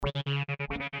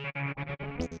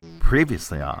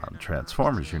Previously on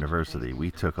Transformers University,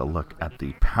 we took a look at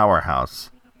the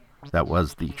powerhouse that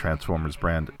was the Transformers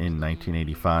brand in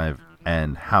 1985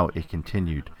 and how it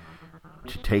continued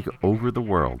to take over the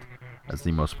world as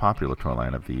the most popular toy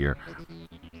line of the year.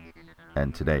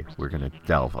 And today, we're going to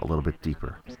delve a little bit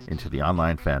deeper into the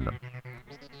online fandom,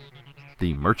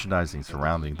 the merchandising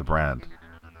surrounding the brand,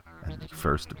 and the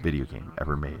first video game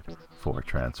ever made for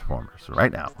Transformers.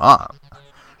 Right now on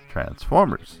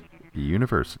Transformers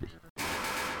University.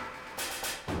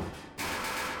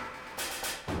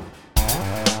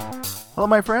 Hello,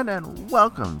 my friend, and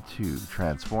welcome to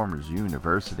Transformers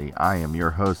University. I am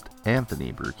your host,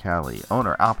 Anthony Brucali,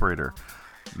 owner-operator,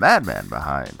 madman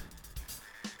behind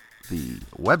the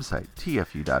website,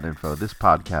 tfu.info, this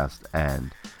podcast,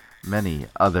 and many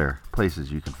other places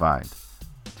you can find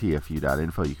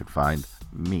tfu.info. You can find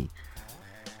me.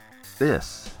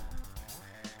 This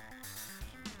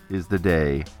is the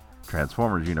day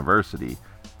Transformers University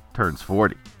turns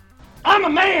 40. I'm a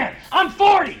man! I'm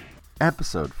 40!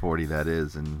 Episode 40, that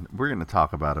is, and we're going to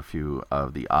talk about a few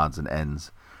of the odds and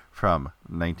ends from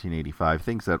 1985,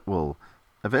 things that will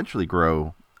eventually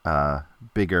grow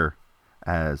bigger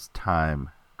as time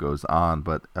goes on,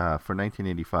 but for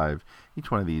 1985, each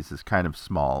one of these is kind of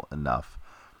small enough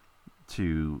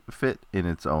to fit in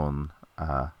its own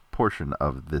portion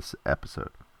of this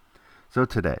episode. So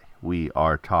today, we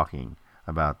are talking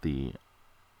about the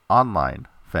online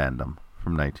fandom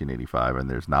from 1985, and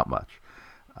there's not much.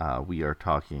 We are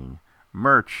talking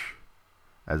merch,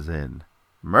 as in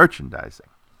merchandising.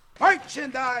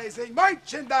 Merchandising,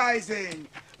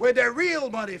 where the real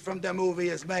money from the movie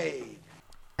is made.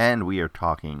 And we are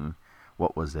talking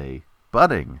what was a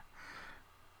budding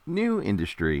new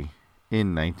industry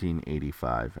in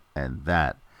 1985, and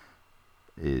that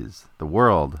is the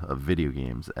world of video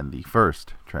games and the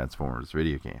first Transformers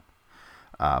video game.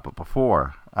 But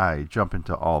before I jump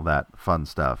into all that fun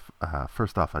stuff,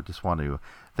 first off, I just want to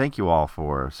thank you all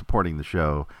for supporting the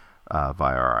show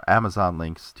via our Amazon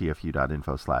links,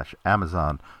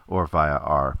 tfu.info/Amazon, or via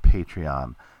our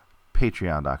Patreon,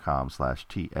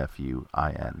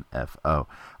 patreon.com/TFUINFO.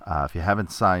 If you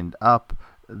haven't signed up,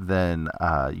 then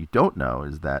you don't know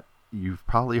is that you've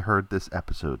probably heard this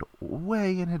episode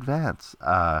way in advance.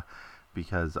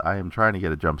 Because I am trying to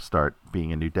get a jump start.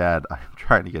 Being a new dad, I'm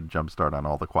trying to get a jump start on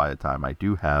all the quiet time I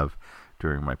do have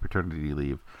during my paternity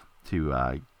leave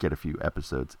to get a few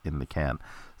episodes in the can.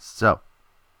 So,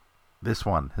 this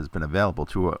one has been available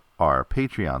to our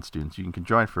Patreon students. You can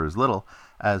join for as little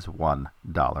as $1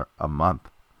 a month.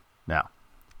 Now,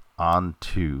 on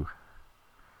to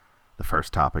the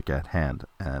first topic at hand,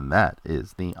 and that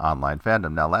is the online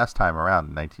fandom. Now, last time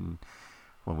around,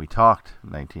 when we talked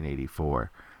in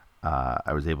 1984,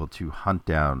 I was able to hunt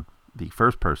down the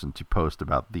first person to post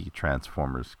about the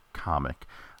Transformers comic.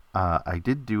 I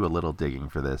did do a little digging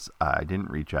for this. I didn't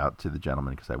reach out to the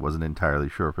gentleman because I wasn't entirely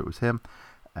sure if it was him,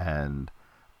 and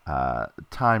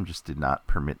time just did not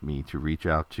permit me to reach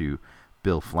out to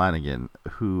Bill Flanagan,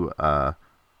 who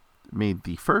made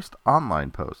the first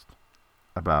online post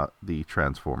about the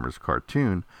Transformers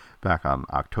cartoon back on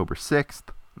October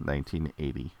 6th,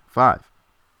 1985.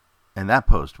 And that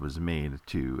post was made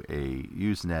to a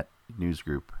Usenet news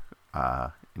group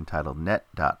entitled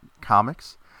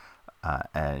net.comics.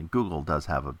 And Google does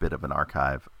have a bit of an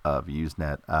archive of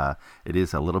Usenet. It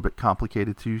is a little bit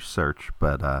complicated to search,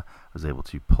 but I was able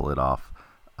to pull it off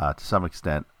to some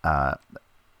extent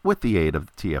with the aid of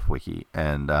the TF Wiki.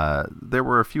 And there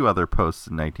were a few other posts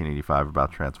in 1985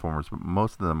 about Transformers, but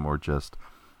most of them were just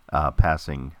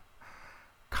passing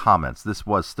comments. This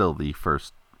was still the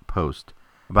first post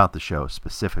about the show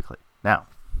specifically. Now,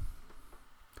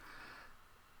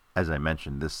 as I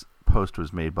mentioned, this post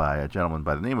was made by a gentleman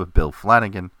by the name of Bill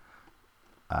Flanagan.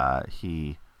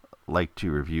 He liked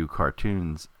to review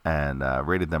cartoons and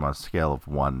rated them on a scale of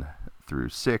 1 through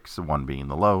 6, 1 being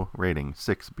the low rating,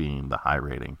 6 being the high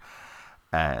rating.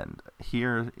 And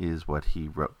here is what he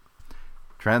wrote.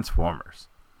 Transformers.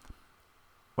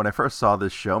 When I first saw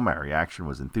this show, my reaction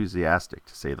was enthusiastic,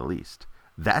 to say the least.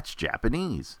 That's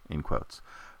Japanese, in quotes.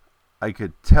 I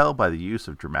could tell by the use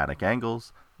of dramatic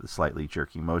angles, the slightly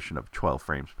jerky motion of 12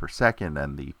 frames per second,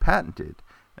 and the patented,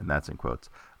 and that's in quotes,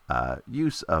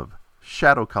 use of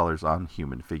shadow colors on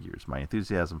human figures. My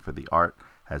enthusiasm for the art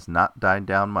has not died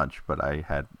down much, but I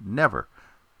had never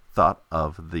thought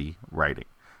of the writing.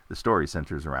 The story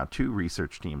centers around 2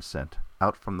 research teams sent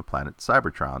out from the planet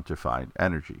Cybertron to find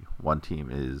energy. One team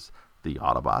is the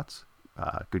Autobots,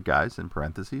 good guys in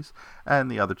parentheses, and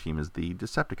the other team is the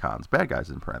Decepticons, bad guys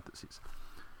in parentheses.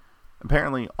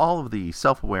 Apparently, all of the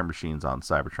self-aware machines on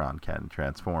Cybertron can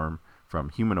transform from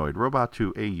humanoid robot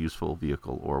to a useful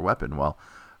vehicle or weapon. Well,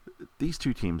 these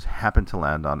two teams happen to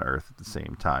land on Earth at the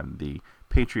same time. The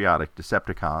patriotic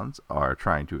Decepticons are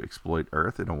trying to exploit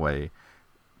Earth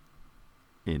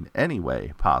in any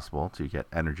way possible to get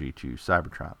energy to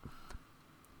Cybertron.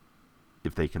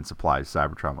 If they can supply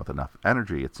Cybertron with enough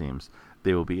energy, it seems,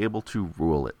 they will be able to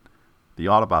rule it. The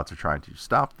Autobots are trying to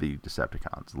stop the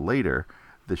Decepticons. Later,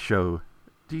 the show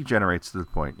degenerates to the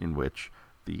point in which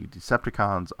the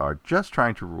Decepticons are just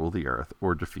trying to rule the Earth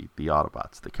or defeat the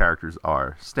Autobots. The characters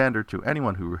are standard to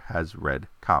anyone who has read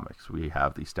comics. We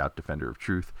have the stout defender of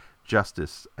truth,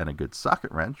 justice, and a good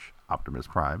socket wrench, Optimus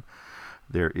Prime.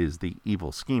 There is the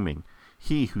evil scheming,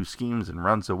 he who schemes and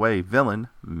runs away villain,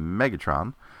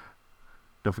 Megatron.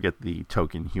 Don't forget the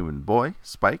token human boy,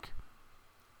 Spike.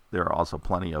 There are also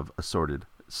plenty of assorted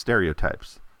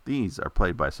stereotypes. These are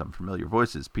played by some familiar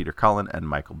voices, Peter Cullen and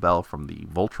Michael Bell from the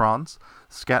Voltrons,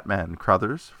 Scatman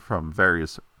Crothers from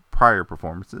various prior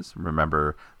performances,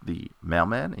 remember the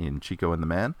Mailman in Chico and the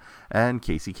Man, and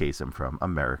Casey Kasem from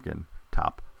American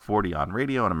Top 40 on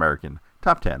radio and American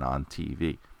Top 10 on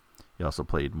TV. He also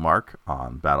played Mark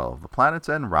on Battle of the Planets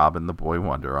and Robin the Boy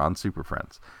Wonder on Super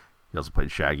Friends. He also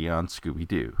played Shaggy on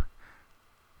Scooby-Doo.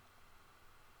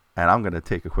 And I'm going to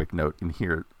take a quick note in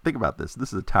here. Think about this.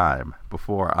 This is a time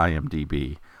before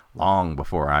IMDb, long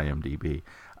before IMDb.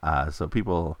 So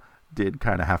people did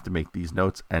kind of have to make these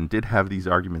notes and did have these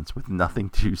arguments with nothing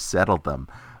to settle them.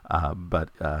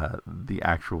 But the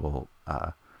actual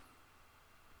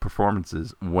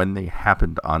performances when they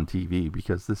happened on TV,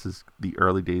 because this is the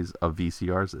early days of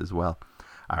VCRs as well.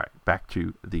 All right, back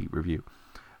to the review.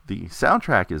 The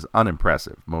soundtrack is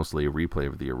unimpressive, mostly a replay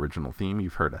of the original theme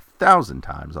you've heard 1,000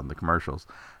 times on the commercials,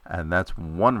 and that's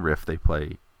one riff they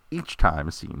play each time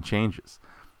a scene changes.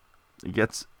 It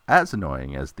gets as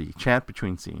annoying as the chant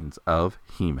between scenes of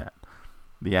He-Man.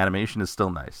 The animation is still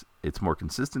nice. It's more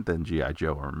consistent than G.I.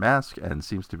 Joe or Mask, and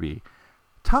seems to be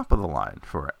top of the line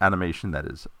for animation that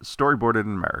is storyboarded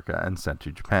in America and sent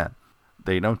to Japan.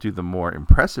 They don't do the more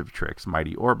impressive tricks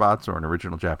Mighty Orbots or an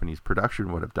original Japanese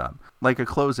production would have done, like a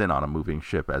close-in on a moving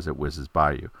ship as it whizzes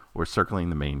by you, or circling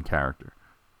the main character.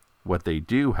 What they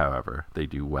do, however, they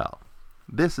do well.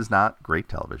 This is not great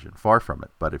television, far from it,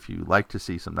 but if you like to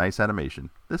see some nice animation,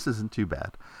 this isn't too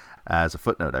bad. As a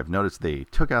footnote, I've noticed they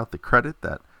took out the credit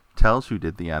that tells who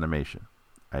did the animation.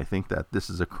 I think that this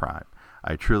is a crime.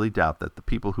 I truly doubt that the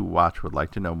people who watch would like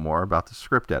to know more about the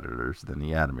script editors than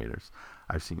the animators.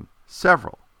 I've seen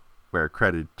several where it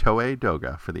credited Toei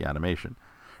Doga for the animation.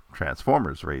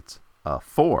 Transformers rates a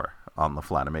 4 on the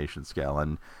Flanimation scale,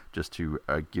 and just to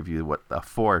give you what a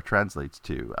 4 translates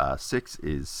to, 6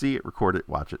 is see it, record it,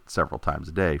 watch it several times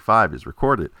a day. 5 is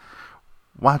record it,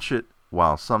 watch it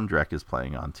while some Drek is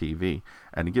playing on TV,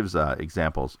 and it gives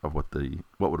examples of what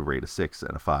would rate a 6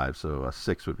 and a 5. So a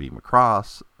 6 would be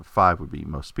Macross, a 5 would be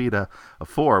Mospeada, a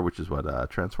 4, which is what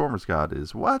Transformers got,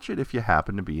 is watch it if you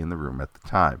happen to be in the room at the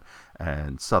time,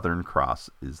 and Southern Cross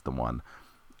is the one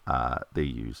they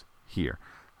use here.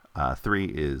 3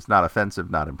 is not offensive,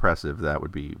 not impressive. That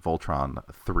would be Voltron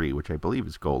 3, which I believe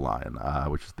is Goal Lion,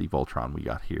 which is the Voltron we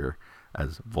got here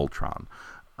as Voltron.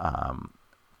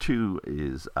 2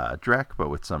 is Drek, but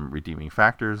with some redeeming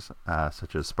factors,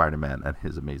 such as Spider-Man and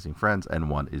his amazing friends. And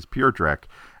 1 is pure Drek,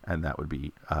 and that would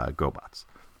be GoBots.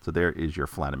 So there is your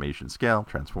Flanimation scale.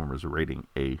 Transformers rating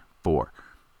a 4.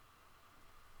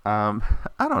 I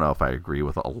don't know if I agree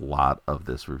with a lot of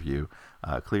this review.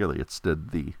 Clearly, it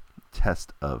stood the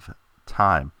test of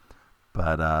time.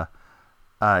 But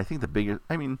I think the biggest...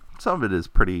 I mean, some of it is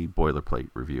pretty boilerplate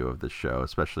review of this show,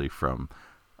 especially from...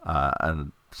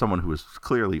 someone who is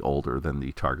clearly older than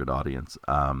the target audience.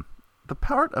 The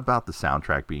part about the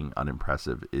soundtrack being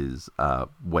unimpressive is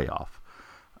way off,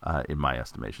 in my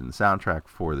estimation. The soundtrack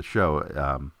for the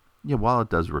show, while it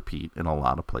does repeat in a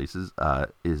lot of places,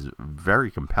 is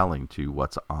very compelling to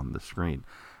what's on the screen.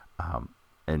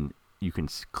 And you can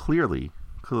clearly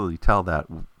tell that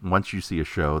once you see a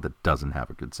show that doesn't have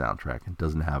a good soundtrack and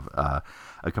doesn't have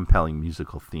a compelling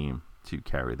musical theme to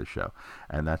carry the show.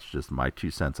 And that's just my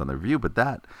 2 cents on the review, but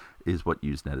that is what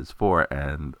Usenet is for,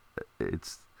 and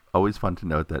it's always fun to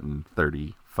note that in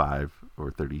 35 or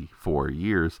 34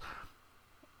 years,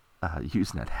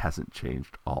 Usenet hasn't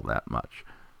changed all that much.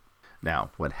 Now,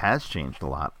 what has changed a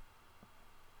lot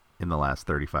in the last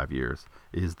 35 years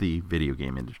is the video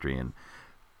game industry, and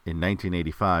in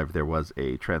 1985, there was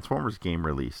a Transformers game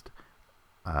released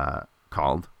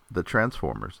called The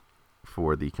Transformers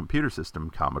for the computer system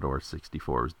Commodore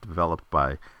 64. It was developed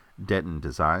by Denton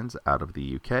Designs out of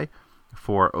the UK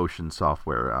for Ocean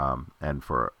Software. And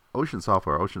for Ocean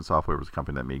Software was a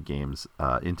company that made games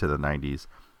into the 90s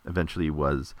eventually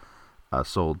was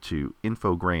sold to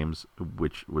Infogrames,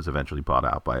 which was eventually bought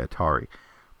out by Atari.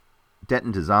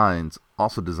 Denton Designs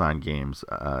also designed games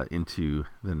into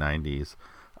the 90s,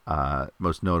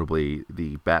 most notably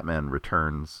the Batman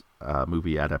Returns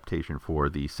movie adaptation for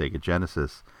the Sega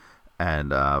Genesis.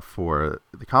 And for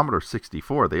the Commodore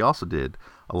 64, they also did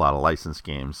a lot of licensed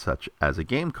games, such as a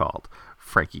game called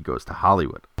Frankie Goes to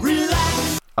Hollywood.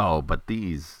 Relax. Oh, but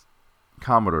these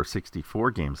Commodore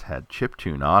 64 games had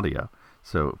chiptune audio,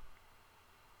 so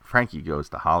Frankie Goes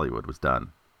to Hollywood was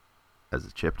done as a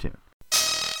chiptune.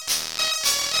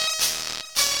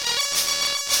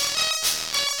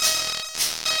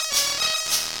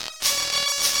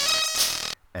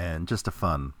 And just a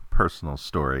fun personal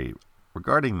story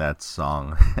regarding that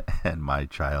song and my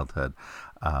childhood.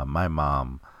 My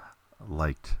mom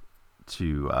liked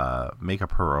to make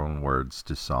up her own words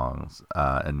to songs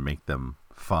and make them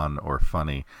fun or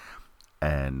funny.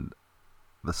 And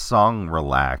the song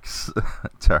Relax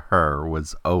to her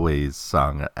was always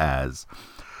sung as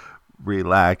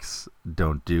relax,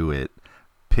 don't do it,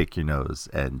 pick your nose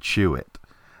and chew it.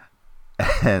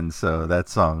 And so that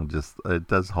song it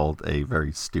does hold a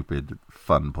very stupid,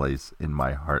 fun place in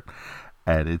my heart.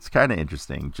 And it's kind of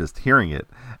interesting just hearing it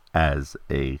as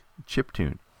a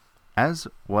chiptune, as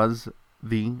was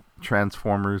the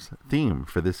Transformers theme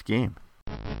for this game.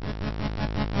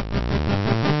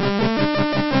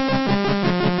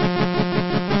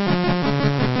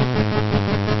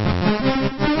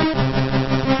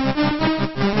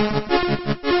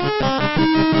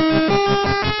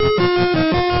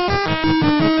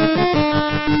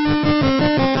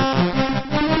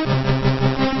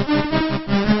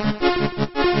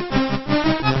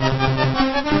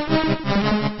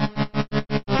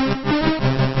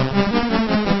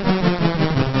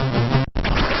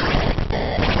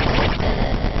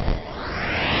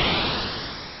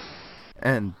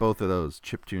 And both of those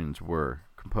chiptunes were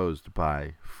composed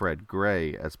by Fred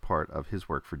Gray as part of his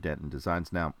work for Denton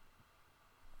Designs. Now,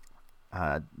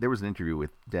 there was an interview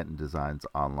with Denton Designs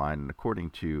online, and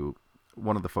according to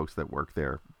one of the folks that work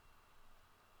there,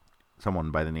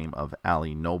 someone by the name of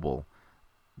Ali Noble,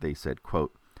 they said,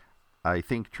 quote, "I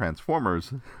think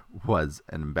Transformers was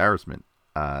an embarrassment.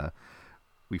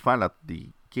 We found out the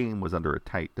game was under a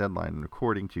tight deadline, and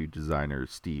according to designer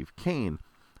Steve Kane,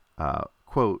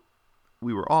 quote,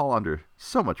 we were all under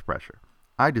so much pressure.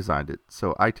 I designed it,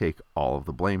 so I take all of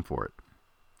the blame for it.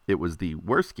 It was the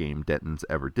worst game Denton's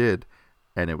ever did,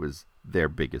 and it was their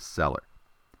biggest seller."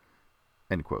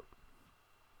 End quote.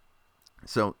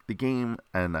 So the game,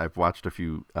 and I've watched a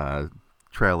few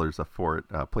trailers for it,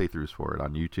 playthroughs for it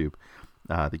on YouTube.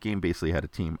 The game basically had a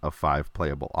team of 5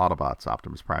 playable Autobots: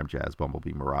 Optimus Prime, Jazz,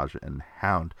 Bumblebee, Mirage, and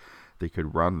Hound. They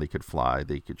could run, they could fly,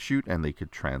 they could shoot, and they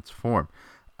could transform.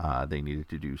 They needed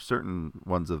to do certain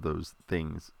ones of those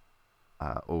things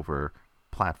over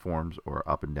platforms or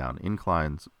up and down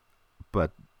inclines,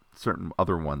 but certain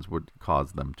other ones would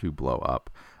cause them to blow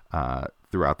up.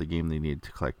 Throughout the game, they needed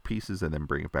to collect pieces and then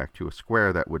bring it back to a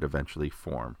square that would eventually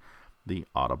form the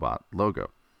Autobot logo.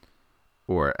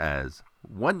 Or as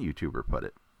one YouTuber put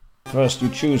it, first you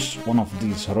choose one of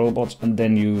these robots and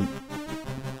then you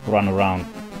run around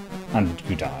and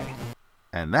you die.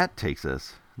 And that takes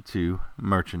us to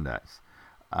merchandise.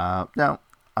 Now,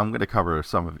 I'm going to cover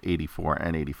some of 84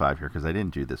 and 85 here because I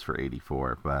didn't do this for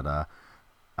 84, but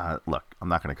look, I'm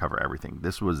not going to cover everything.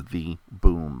 This was the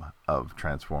boom of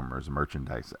Transformers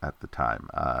merchandise at the time.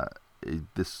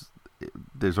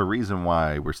 There's a reason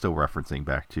why we're still referencing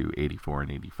back to 84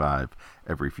 and 85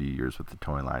 every few years with the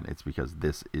toy line. It's because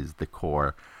this is the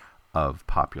core of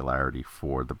popularity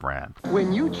for the brand.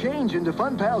 When you change into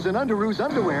Fun Pals and Underoos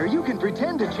underwear, you can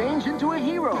pretend to change into a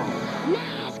hero.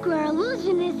 Mask where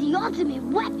illusion is the ultimate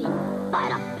weapon. By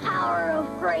the power of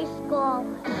Grayskull,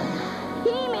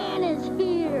 He-Man is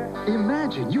here.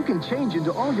 Imagine you can change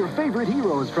into all your favorite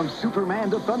heroes from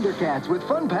Superman to Thundercats with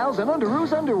Fun Pals and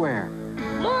Underoos underwear.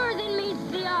 More than meets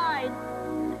the eye.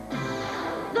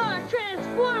 The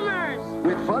Transformers.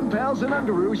 With Fun Pals and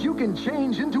Underoos, you can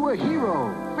change into a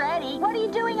hero. Freddy, what are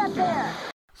you doing up there?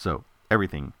 So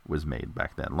everything was made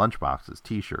back then. Lunchboxes,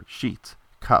 t-shirts, sheets,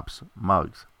 cups,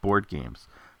 mugs, board games,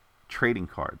 trading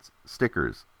cards,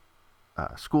 stickers,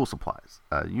 school supplies.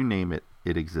 You name it,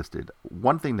 it existed.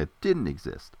 One thing that didn't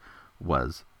exist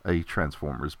was a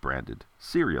Transformers branded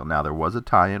cereal. Now, there was a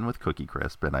tie-in with Cookie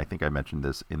Crisp, and I think I mentioned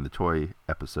this in the toy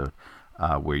episode,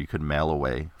 where you could mail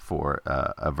away for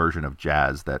a version of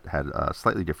Jazz that had a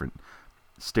slightly different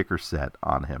sticker set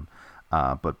on him.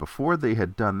 But before they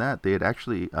had done that, they had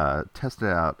actually tested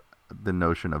out the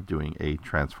notion of doing a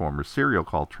Transformers cereal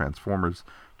called Transformers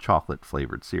chocolate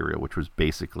flavored cereal, which was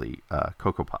basically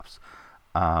Cocoa Puffs.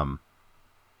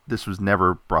 This was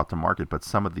never brought to market, but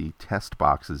some of the test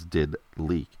boxes did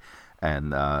leak,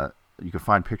 and you can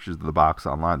find pictures of the box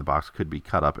online. The box could be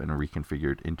cut up and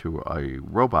reconfigured into a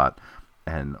robot,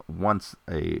 and once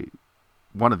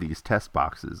one of these test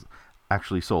boxes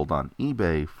actually sold on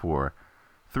eBay for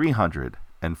 $349.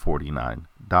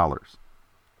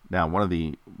 Now, one of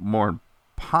the more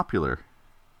popular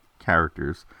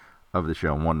characters of the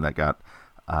show, one that got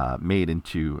made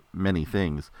into many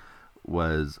things,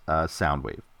 was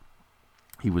Soundwave.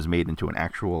 He was made into an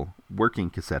actual working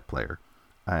cassette player.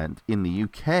 And in the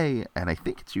UK, and I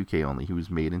think it's UK only, he was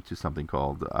made into something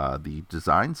called the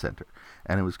Design Center.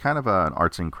 And it was kind of an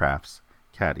arts and crafts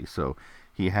caddy. So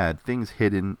he had things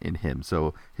hidden in him.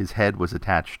 So his head was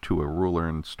attached to a ruler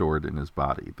and stored in his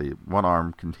body. The one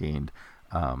arm contained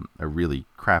a really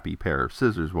crappy pair of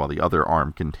scissors, while the other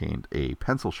arm contained a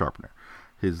pencil sharpener.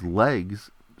 His legs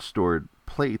stored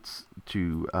plates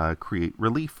to create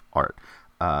relief art.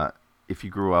 If you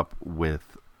grew up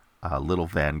with little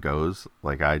Van Goghs,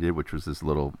 like I did, which was this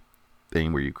little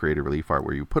thing where you created relief art,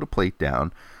 where you put a plate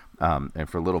down, and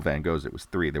for little Van Goghs, it was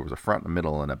 3. There was a front, a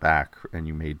middle, and a back, and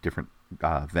you made different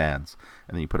vans,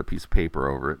 and then you put a piece of paper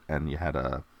over it, and you had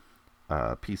a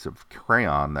piece of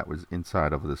crayon that was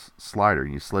inside of this slider,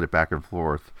 and you slid it back and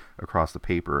forth across the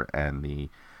paper, and the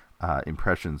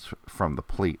impressions from the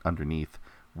plate underneath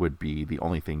would be the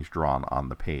only things drawn on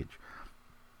the page.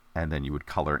 And then you would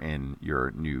color in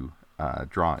your new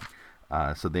drawing.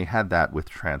 So they had that with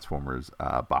Transformers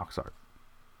box art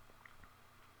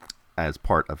as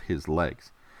part of his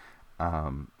legs.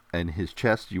 And his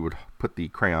chest, you would put the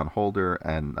crayon holder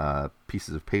and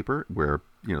pieces of paper where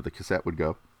the cassette would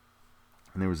go.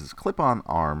 And there was this clip-on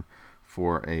arm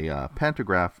for a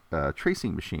pantograph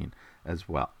tracing machine as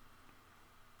well.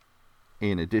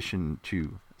 In addition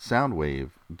to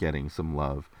Soundwave getting some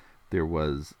love, there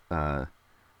was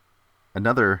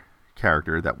another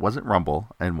character that wasn't Rumble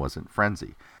and wasn't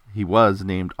Frenzy. He was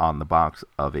named on the box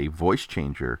of a voice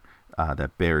changer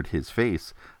that bared his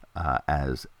face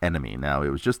as Enemy. Now, it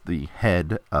was just the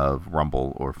head of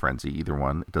Rumble or Frenzy, either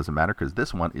one. It doesn't matter, because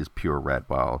this one is pure red,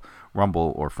 while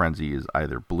Rumble or Frenzy is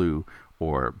either blue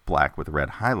or black with red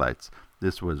highlights.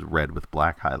 This was red with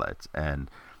black highlights, and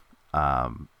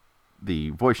the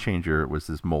voice changer was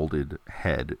this molded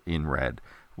head in red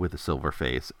with a silver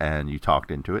face, and you talked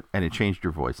into it, and it changed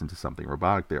your voice into something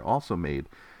robotic. They also made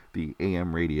the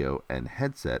AM radio and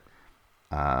headset,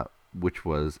 which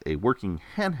was a working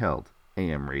handheld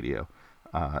AM radio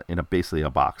in basically a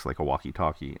box, like a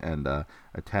walkie-talkie, and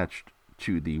attached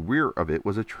to the rear of it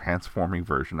was a transforming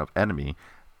version of Enemy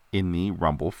in the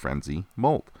Rumble Frenzy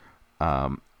mold.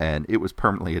 And it was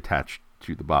permanently attached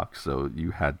to the box, so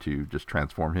you had to just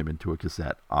transform him into a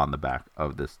cassette on the back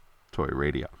of this toy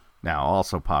radio. Now,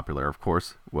 also popular, of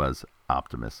course, was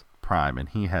Optimus Prime, and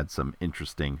he had some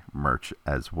interesting merch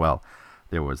as well.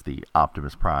 There was the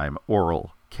Optimus Prime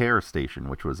Oral Care Station,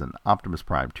 which was an Optimus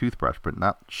Prime toothbrush, but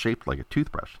not shaped like a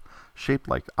toothbrush, shaped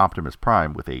like Optimus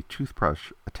Prime with a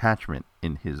toothbrush attachment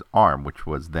in his arm, which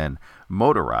was then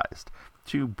motorized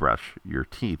to brush your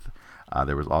teeth.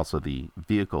 There was also the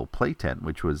Vehicle Play Tent,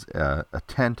 which was a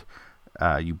tent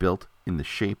you built in the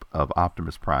shape of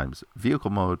Optimus Prime's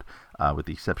vehicle mode, with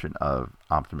the exception of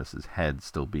Optimus's head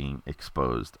still being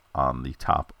exposed on the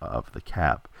top of the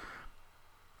cab.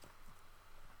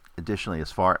 Additionally,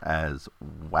 as far as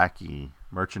wacky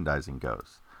merchandising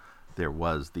goes, there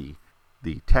was the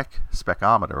Tech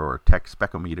Specometer, or Tech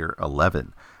Specometer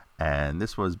 11, and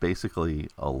this was basically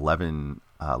 11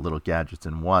 little gadgets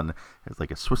in one. It's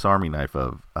like a Swiss Army knife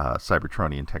of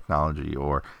Cybertronian technology,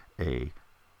 or a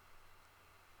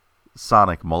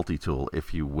sonic multi-tool,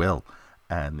 if you will.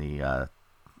 And the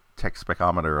Tech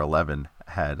Specometer 11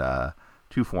 had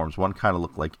two forms. One kind of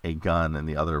looked like a gun, and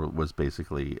the other was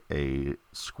basically a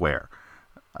square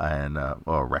and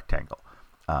or a rectangle.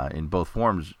 In both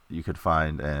forms, you could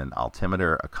find an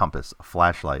altimeter, a compass, a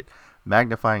flashlight,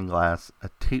 magnifying glass, a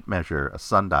tape measure, a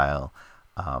sundial,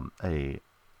 a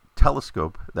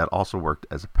telescope that also worked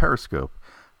as a periscope,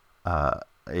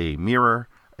 a mirror,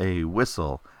 a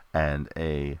whistle, and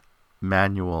a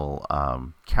manual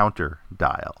counter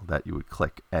dial that you would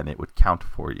click, and it would count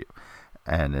for you.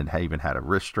 And it even had a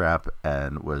wrist strap,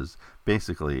 and was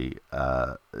basically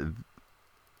a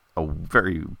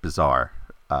very bizarre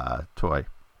toy,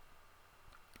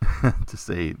 to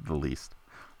say the least.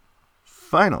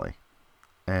 Finally,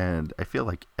 and I feel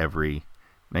like every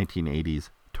 1980s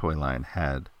toy line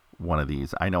had one of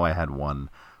these. I know I had one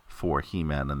for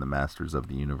He-Man and the Masters of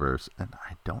the Universe, and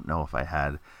I don't know if I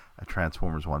had a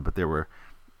Transformers one, but there were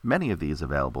many of these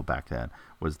available back then,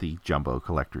 was the Jumbo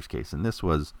Collector's Case. And this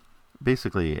was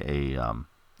basically a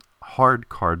hard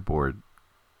cardboard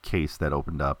case that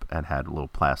opened up and had little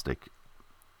plastic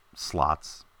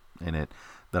slots in it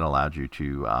that allowed you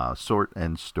to sort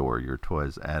and store your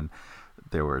toys. And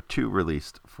there were 2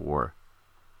 released for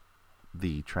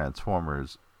the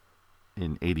Transformers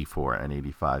in 84 and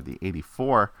 85. The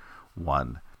 84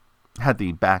 one had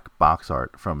the back box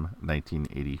art from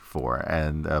 1984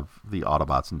 and of the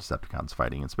Autobots and Decepticons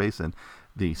fighting in space, and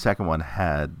the second one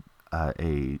had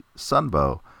a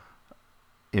Sunbow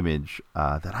image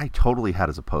that I totally had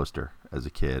as a poster as a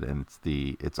kid, and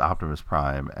it's Optimus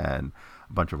Prime and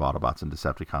a bunch of Autobots and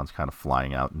Decepticons kind of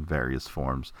flying out in various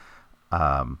forms,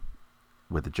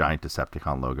 with a giant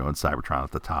Decepticon logo and Cybertron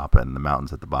at the top and the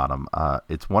mountains at the bottom.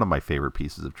 It's one of my favorite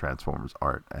pieces of Transformers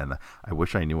art, and I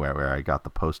wish I knew where I got the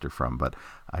poster from, but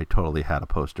I totally had a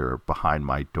poster behind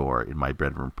my door in my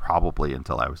bedroom, probably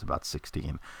until I was about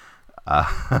 16.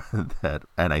 And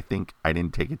I think I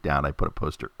didn't take it down. I put a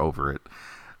poster over it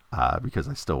because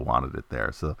I still wanted it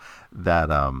there. So that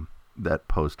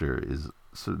poster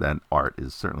that art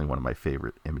is certainly one of my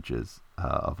favorite images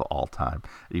of all time.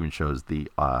 It even shows the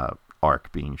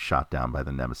Ark being shot down by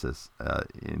the Nemesis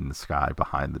in the sky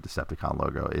behind the Decepticon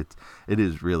logo. It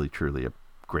is really truly a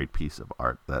great piece of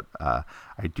art that I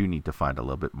do need to find a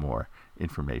little bit more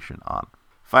information on.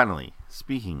 Finally,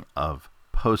 speaking of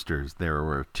posters, there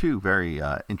were 2 very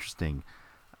interesting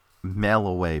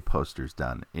mail-away posters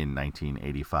done in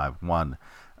 1985. One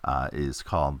is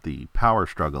called The Power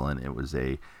Struggle, and it was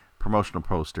a promotional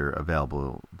poster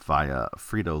available via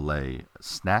Frito-Lay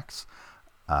Snacks.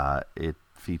 It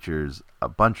features a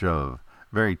bunch of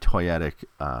very toyetic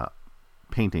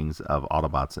paintings of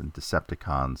Autobots and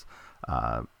Decepticons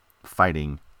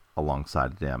fighting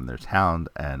alongside them. There's Hound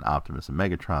and Optimus and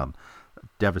Megatron,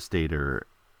 Devastator,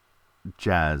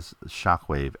 Jazz,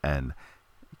 Shockwave, and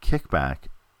Kickback.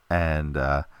 And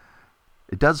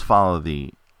it does follow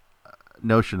the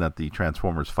notion that the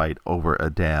Transformers fight over a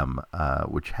dam,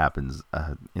 which happens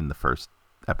in the first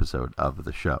episode of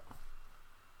the show.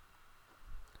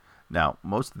 Now,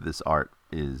 most of this art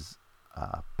is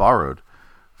borrowed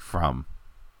from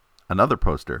another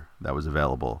poster that was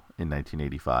available in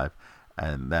 1985,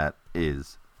 and that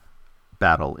is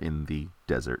Battle in the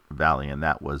Desert Valley, and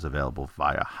that was available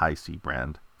via High C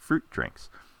brand fruit drinks.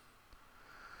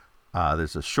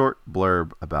 There's a short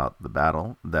blurb about the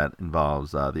battle that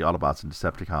involves the Autobots and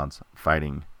Decepticons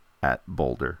fighting at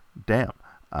Boulder Dam.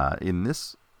 In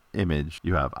this image,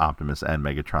 you have Optimus and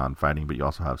Megatron fighting, but you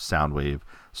also have Soundwave,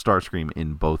 Starscream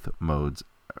in both modes,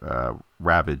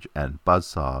 Ravage and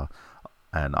Buzzsaw,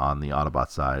 and on the Autobot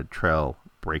side,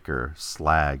 Trailbreaker,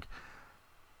 Slag,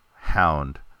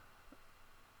 Hound,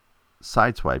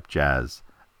 Sideswipe, Jazz,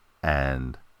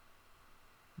 and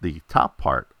the top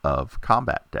part of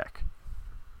Combat Deck.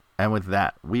 And with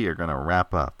that, we are going to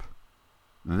wrap up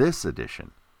this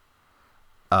edition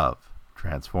of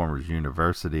Transformers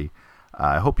University.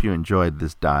 I hope you enjoyed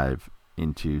this dive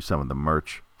into some of the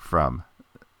merch from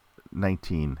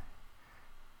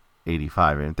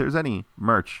 1985. And if there's any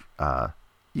merch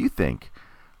you think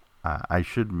I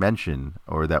should mention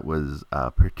or that was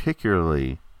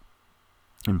particularly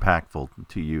impactful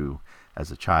to you as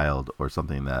a child, or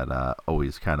something that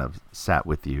always kind of sat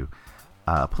with you,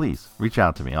 please reach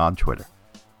out to me on Twitter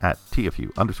at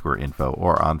TFU_info,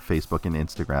 or on Facebook and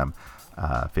Instagram,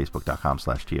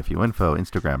 facebook.com/TFUinfo,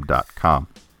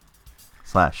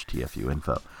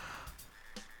 instagram.com/TFUinfo.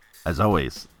 As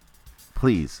always,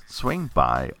 please swing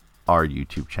by our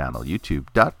YouTube channel,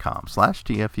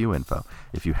 youtube.com/TFUinfo.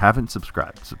 If you haven't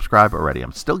subscribed, subscribe already.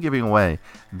 I'm still giving away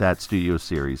that studio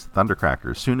series, Thundercracker.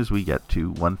 As soon as we get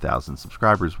to 1,000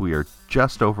 subscribers, we are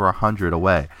just over 100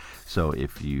 away. So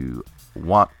if you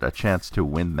want a chance to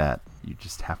win that, you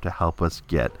just have to help us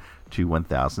get to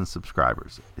 1,000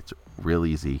 subscribers. It's real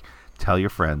easy. Tell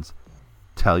your friends,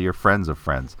 tell your friends of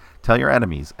friends, tell your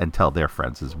enemies, and tell their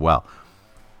friends as well.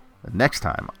 Next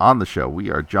time on the show,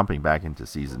 we are jumping back into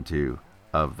season 2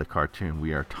 of the cartoon.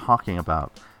 We are talking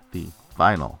about the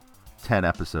final 10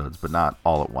 episodes, but not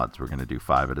all at once. We're going to do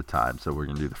 5 at a time. So we're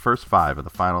going to do the first 5 of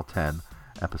the final 10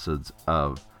 episodes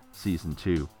of season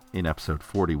 2 in episode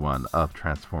 41 of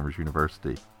Transformers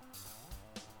University.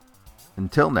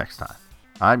 Until next time,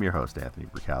 I'm your host, Anthony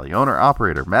Bricali, owner,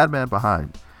 operator, madman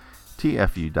behind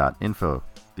TFU.info,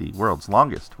 the world's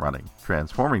longest running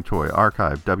transforming toy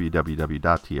archive,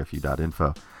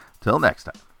 www.tfu.info. Till next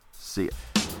time, see ya.